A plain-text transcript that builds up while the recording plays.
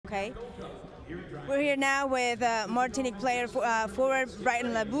Okay. We're here now with Martinique player forward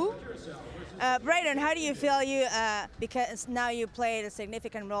Brighton Labeau. Brighton, how do you feel because now you played a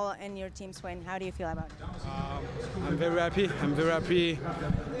significant role in your team's win? How do you feel about it? I'm very happy. I'm very happy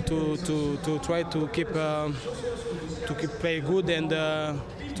to try to keep play good and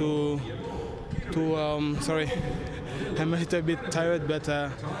sorry, I'm a little bit tired, but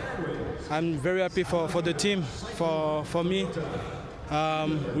I'm very happy for the team, for me.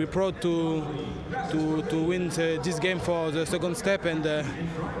 We're proud to win this game for the second step, and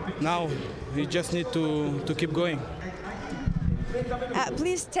now we just need to keep going.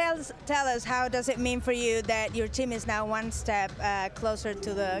 Please tell us, how does it mean for you that your team is now one step closer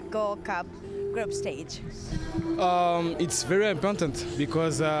to the Gold Cup group stage? It's very important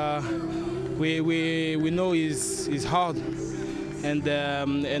because we know it's hard, and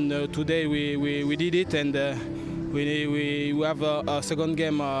today we did it, and we have a second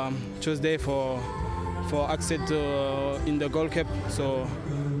game Tuesday for access in the Gold Cup, so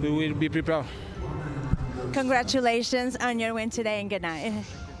we will be prepared. Congratulations on your win today, and good night.